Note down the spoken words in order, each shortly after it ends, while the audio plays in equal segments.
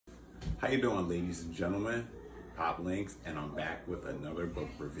How you doing, ladies and gentlemen? Pop Links, and I'm back with another book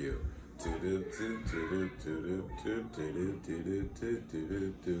review.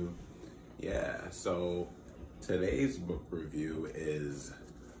 Yeah, so today's book review is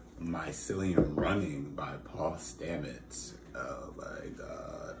Mycelium Running by Paul Stamets. Oh my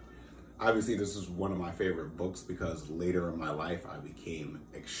God. Obviously, this is one of my favorite books because later in my life, I became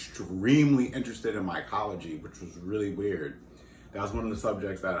extremely interested in mycology, which was really weird. That was one of the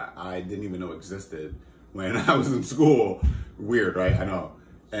subjects that I didn't even know existed when I was in school. Weird, right? I know.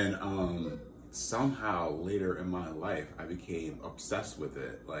 And somehow later in my life, I became obsessed with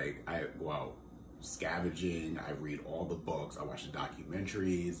it. Like, scavenging, I read all the books, I watch the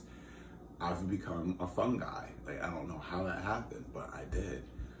documentaries. I've become a fungi. Like, I don't know how that happened, but I did.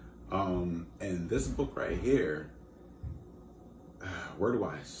 And this book right here, where do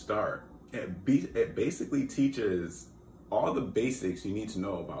I start? It basically teaches all the basics you need to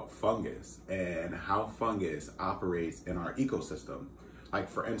know about fungus and how fungus operates in our ecosystem. Like,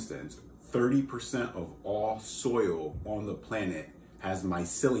 for instance, 30% of all soil on the planet has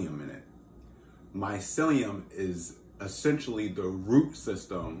mycelium in it. Mycelium is essentially the root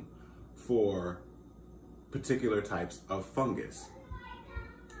system for particular types of fungus.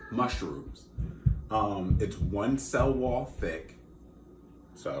 Mushrooms. It's one cell wall thick.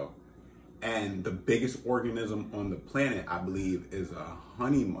 And the biggest organism on the planet, I believe, is a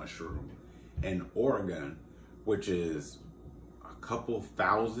honey mushroom in Oregon, which is a couple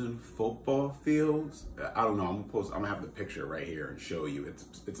thousand football fields. I don't know. I'm gonna have the picture right here and show you.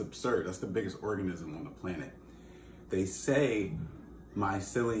 It's absurd. That's the biggest organism on the planet. They say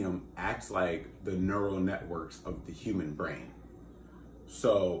mycelium acts like the neural networks of the human brain.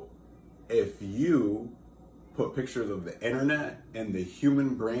 So if you put pictures of the internet and the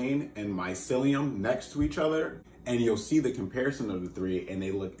human brain and mycelium next to each other, and you'll see the comparison of the three, and they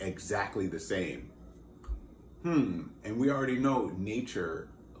look exactly the same. And we already know nature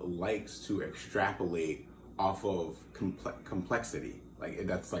likes to extrapolate off of complexity. Like,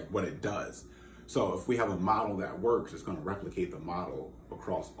 that's like what it does. So if we have a model that works, it's going to replicate the model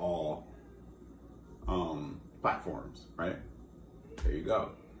across all platforms, right? There you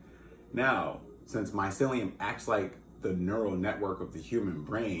go. Now, since mycelium acts like the neural network of the human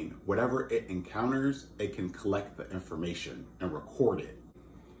brain, whatever it encounters, it can collect the information and record it.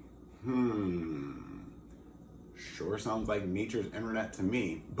 Sure sounds like nature's internet to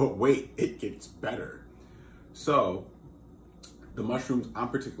me, but wait, it gets better. So, the mushrooms I'm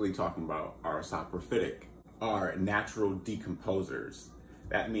particularly talking about are saprophytic, are natural decomposers.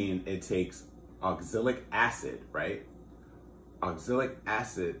 That means it takes oxalic acid, right? Oxalic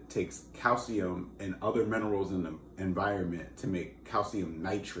acid takes calcium and other minerals in the environment to make calcium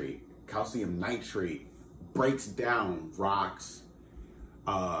nitrate. Calcium nitrate breaks down rocks,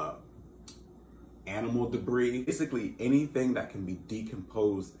 animal debris, basically anything that can be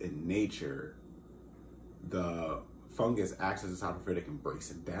decomposed in nature. The fungus acts as a saprophytic and breaks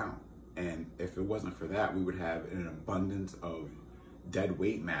it down. And if it wasn't for that, we would have an abundance of dead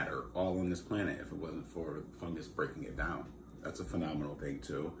weight matter all on this planet if it wasn't for fungus breaking it down. That's a phenomenal thing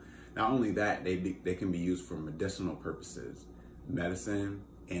too. Not only that, they can be used for medicinal purposes. Medicine,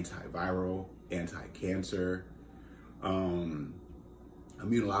 antiviral, anti-cancer,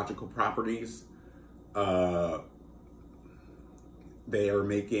 immunological properties. They are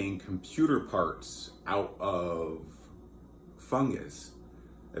making computer parts out of fungus.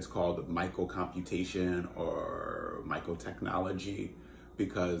 It's called mycocomputation or mycotechnology,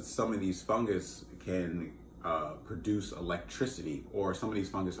 because some of these fungus can produce electricity, or some of these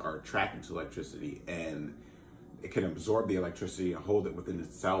fungus are attracted to electricity, and it can absorb the electricity and hold it within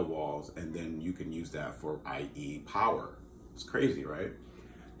its cell walls, and then you can use that for, i.e., power. It's crazy, right?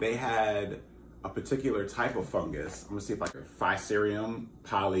 They had a particular type of fungus. I'm gonna see if I can, Mycelium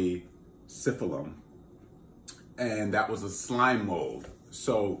polycephalum, and that was a slime mold.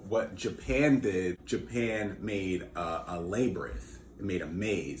 So what Japan did, Japan made a labyrinth. It made a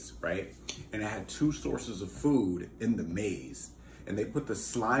maze, right? And it had two sources of food in the maze. And they put the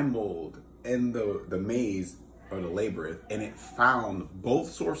slime mold in the maze or the labyrinth, and it found both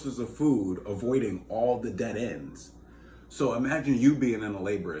sources of food, avoiding all the dead ends. So imagine you being in a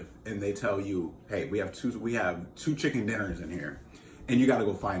labyrinth and they tell you, hey, we have two chicken dinners in here and you gotta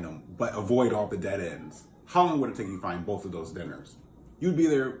go find them, but avoid all the dead ends. How long would it take you to find both of those dinners? You'd be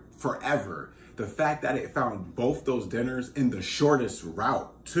there forever. The fact that it found both those dinners in the shortest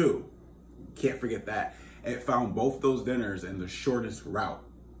route too. Can't forget that. It found both those dinners in the shortest route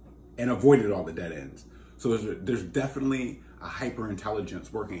and avoided all the dead ends. So there's definitely a hyper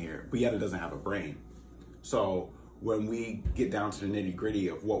intelligence working here, but yet it doesn't have a brain. So when we get down to the nitty gritty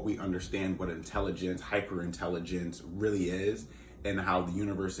of what we understand what intelligence, hyperintelligence really is, and how the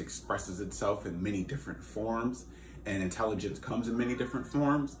universe expresses itself in many different forms, and intelligence comes in many different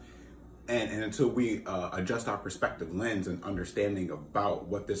forms, and until we adjust our perspective lens and understanding about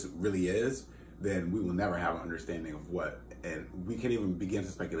what this really is, then we will never have an understanding of what, and we can't even begin to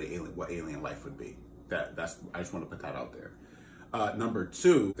speculate what alien life would be. That's I just want to put that out there. Number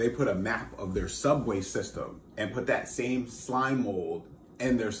two, they put a map of their subway system and put that same slime mold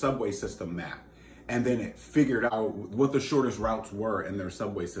in their subway system map. And then it figured out what the shortest routes were in their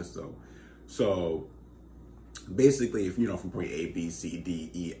subway system. So basically, if you know, from point A, B, C, D,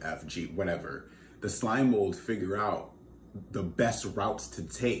 E, F, G, whatever, the slime mold figured out the best routes to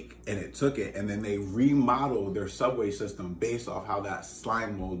take, and it took it, and then they remodeled their subway system based off how that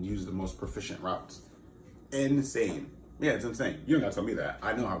slime mold used the most proficient routes. Insane. Yeah, it's insane. You don't gotta tell me that.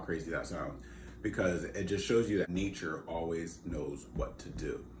 I know how crazy that sounds, because it just shows you that nature always knows what to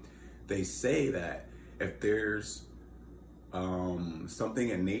do. They say that if there's something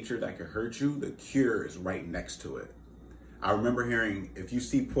in nature that could hurt you, the cure is right next to it. I remember hearing, if you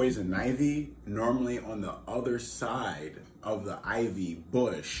see poison ivy, normally on the other side of the ivy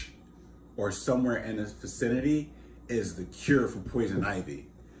bush or somewhere in its vicinity is the cure for poison ivy.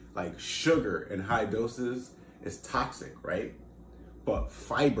 Like sugar in high doses is toxic, right? But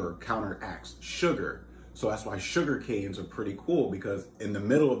fiber counteracts sugar. So that's why sugar canes are pretty cool, because in the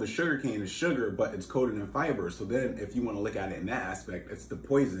middle of the sugar cane is sugar, but it's coated in fiber. So then if you want to look at it in that aspect, it's the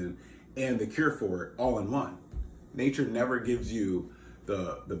poison and the cure for it all in one. Nature never gives you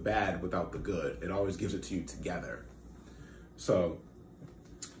the bad without the good. It always gives it to you together. So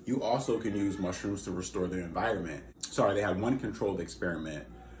you also can use mushrooms to restore the environment. Sorry, they had one controlled experiment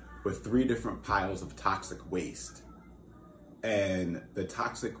with 3 different piles of toxic waste. And the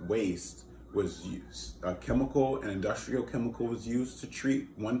toxic waste was used, a chemical, an industrial chemical was used to treat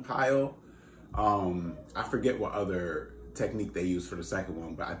one pile. I forget what other technique they used for the second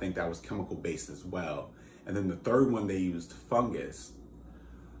one, but I think that was chemical based as well. And then the third one, they used fungus.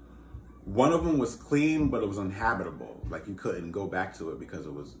 One of them was clean, but it was uninhabitable. Like you couldn't go back to it because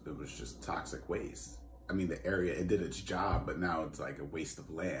it was just toxic waste. I mean, the area, it did its job, but now it's like a waste of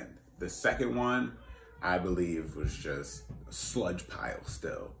land. The second one, I believe, was just a sludge pile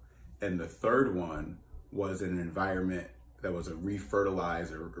still. And the third one was an environment that was a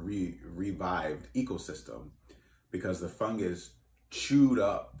refertilized or revived ecosystem, because the fungus chewed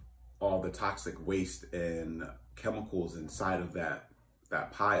up all the toxic waste and chemicals inside of that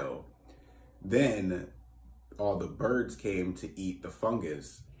pile. Then all the birds came to eat the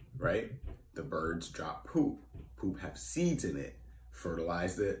fungus, right? The birds drop poop. Poop have seeds in it,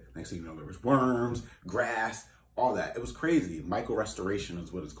 fertilized it. Next thing you know, there was worms, grass, all that. It was crazy. Myco-restoration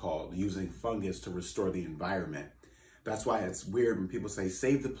is what it's called, using fungus to restore the environment. That's why it's weird when people say,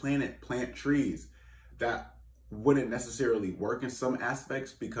 save the planet, plant trees. That wouldn't necessarily work in some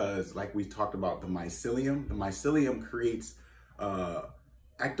aspects, because like we talked about the mycelium creates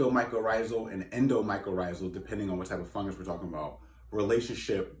ectomycorrhizal and endomycorrhizal, depending on what type of fungus we're talking about,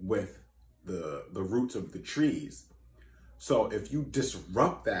 relationship with the roots of the trees. So if you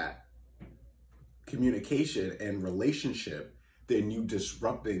disrupt that communication and relationship, then you're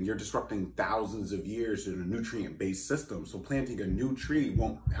disrupting thousands of years in a nutrient-based system. So planting a new tree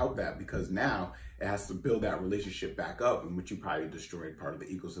won't help that, because now it has to build that relationship back up, in which you probably destroyed part of the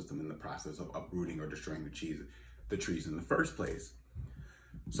ecosystem in the process of uprooting or destroying the trees in the first place.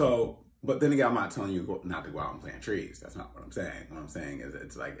 So, but then again, I'm not telling you not to go out and plant trees. That's not what I'm saying. What I'm saying is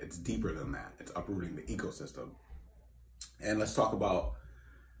it's deeper than that. It's uprooting the ecosystem. And let's talk a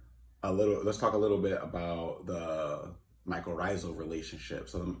little bit about the mycorrhizal relationship.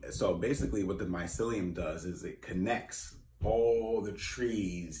 So basically what the mycelium does is it connects all the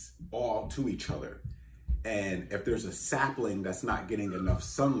trees all to each other. And if there's a sapling that's not getting enough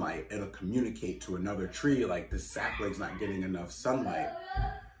sunlight, it'll communicate to another tree like this sapling's not getting enough sunlight.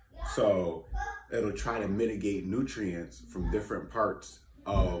 So it'll try to mitigate nutrients from different parts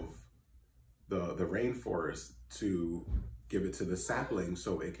of the rainforest to give it to the sapling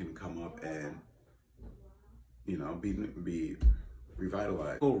so it can come up and, you know, be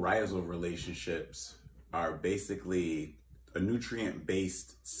revitalized. Mycorrhizal relationships are basically a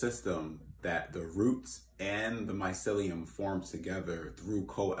nutrient-based system that the roots and the mycelium form together through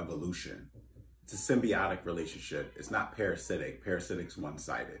coevolution. It's a symbiotic relationship. It's not parasitic. Parasitic's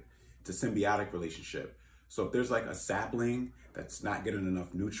one-sided. It's a symbiotic relationship. So if there's like a sapling that's not getting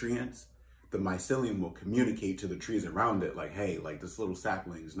enough nutrients, the mycelium will communicate to the trees around it like, hey, like this little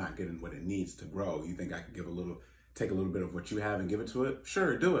sapling is not getting what it needs to grow. You think I could give a little take a little bit of what you have and give it to it?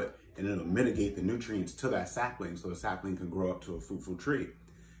 Sure, do it. And it'll mitigate the nutrients to that sapling so the sapling can grow up to a fruitful tree.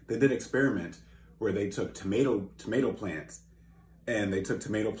 They did experiments where they took tomato plants, and they took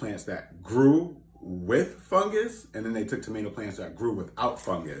tomato plants that grew with fungus, and then they took tomato plants that grew without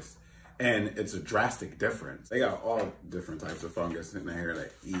fungus. And it's a drastic difference. They got all different types of fungus in there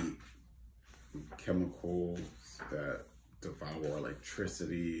that eat chemicals, that devour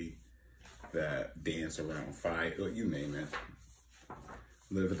electricity, that dance around fire, you name it.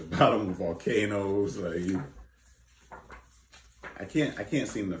 Live at the bottom of volcanoes. I can't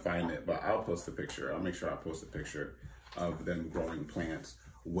seem to find it, but I'll post a picture. I'll make sure I post a picture of them growing plants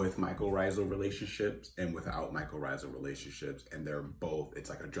with mycorrhizal relationships and without mycorrhizal relationships, and they're both, it's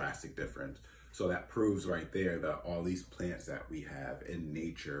like a drastic difference. So that proves right there that all these plants that we have in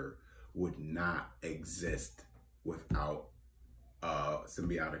nature would not exist without a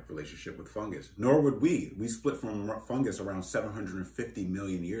symbiotic relationship with fungus, nor would we. We split from fungus around 750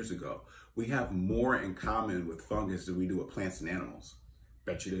 million years ago. We have more in common with fungus than we do with plants and animals.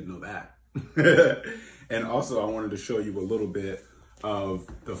 Bet you didn't know that. And also I wanted to show you a little bit of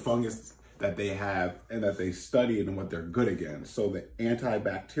the fungus that they have and that they studied and what they're good against. So the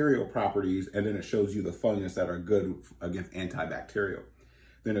antibacterial properties, and then it shows you the fungus that are good against antibacterial.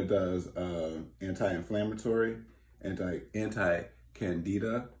 Then it does anti-inflammatory,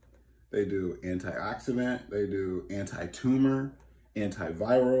 anti-candida. They do antioxidant. They do anti-tumor,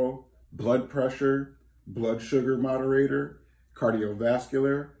 antiviral, blood pressure, blood sugar moderator,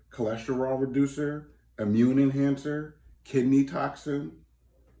 cardiovascular, cholesterol reducer, immune enhancer, kidney toxin,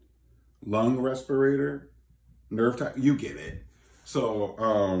 lung respirator, nerve toxin, you get it. So,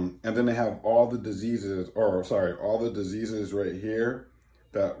 and then they have all the diseases, all the diseases right here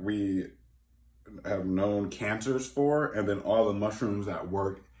that we have known cancers for, and then all the mushrooms that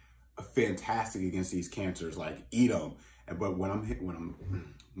work fantastic against these cancers, like eat them. But what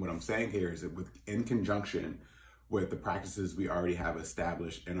I'm saying here is that in conjunction with the practices we already have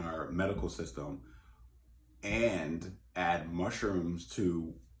established in our medical system, and add mushrooms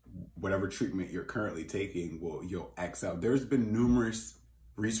to whatever treatment you're currently taking, you'll X out. There's been numerous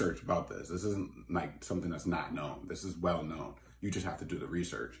research about this. This isn't like something that's not known. This is well known. You just have to do the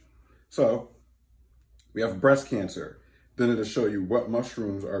research. So we have breast cancer. Then it'll show you what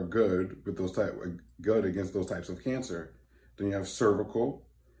mushrooms are good with those good against those types of cancer. Then you have cervical.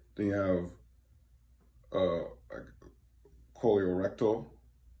 Then you have colorectal.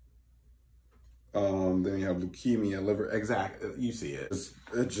 Then you have leukemia, liver, you see it.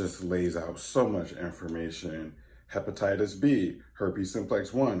 It just lays out so much information. Hepatitis B, herpes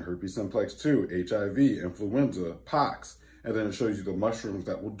simplex 1, herpes simplex 2, HIV, influenza, pox. And then it shows you the mushrooms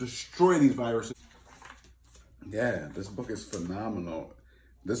that will destroy these viruses. Yeah, this book is phenomenal.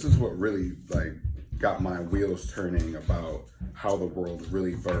 This is what really got my wheels turning about how the world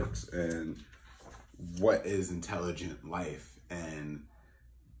really works and what is intelligent life.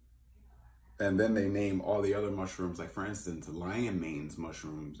 And then they name all the other mushrooms. Like for instance, lion mane's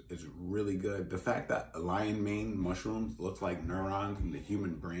mushrooms is really good. The fact that lion mane mushrooms look like neurons in the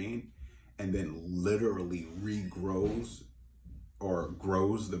human brain and then literally regrows or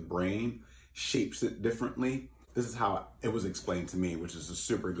grows the brain, shapes it differently. This is how it was explained to me, which is a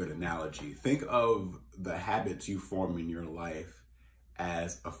super good analogy. Think of the habits you form in your life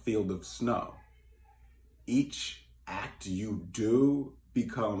as a field of snow. Each act you do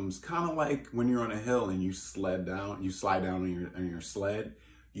becomes kind of like when you're on a hill and you slide down on your sled,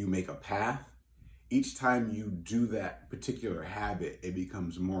 you make a path. Each time you do that particular habit, it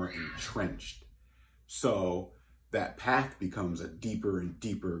becomes more entrenched. So that path becomes a deeper and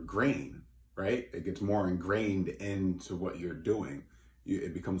deeper grain, right? It gets more ingrained into what you're doing.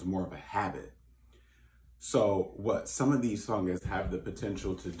 It becomes more of a habit. So what some of these fungus have the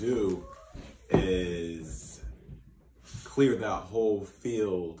potential to do is clear that whole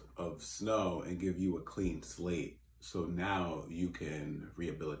field of snow and give you a clean slate. So now you can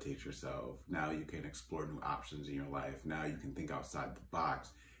rehabilitate yourself. Now you can explore new options in your life. Now you can think outside the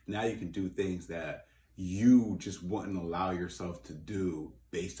box. Now you can do things that you just wouldn't allow yourself to do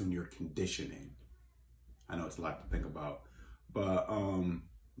based on your conditioning. I know it's a lot to think about, but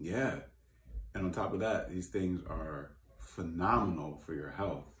yeah. And on top of that, these things are phenomenal for your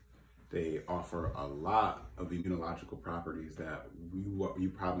health. They offer a lot of immunological properties that you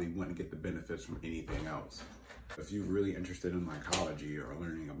probably wouldn't get the benefits from anything else. If you're really interested in mycology or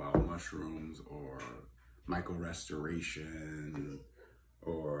learning about mushrooms or mycorestoration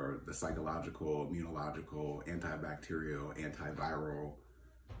or the psychological, immunological, antibacterial, antiviral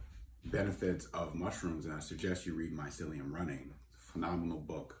benefits of mushrooms, then I suggest you read Mycelium Running. Phenomenal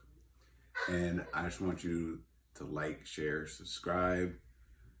book. And I just want you to like, share, subscribe.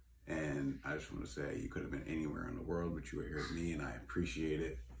 And I just want to say you could have been anywhere in the world, but you were here with me, and I appreciate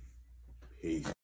it. Peace.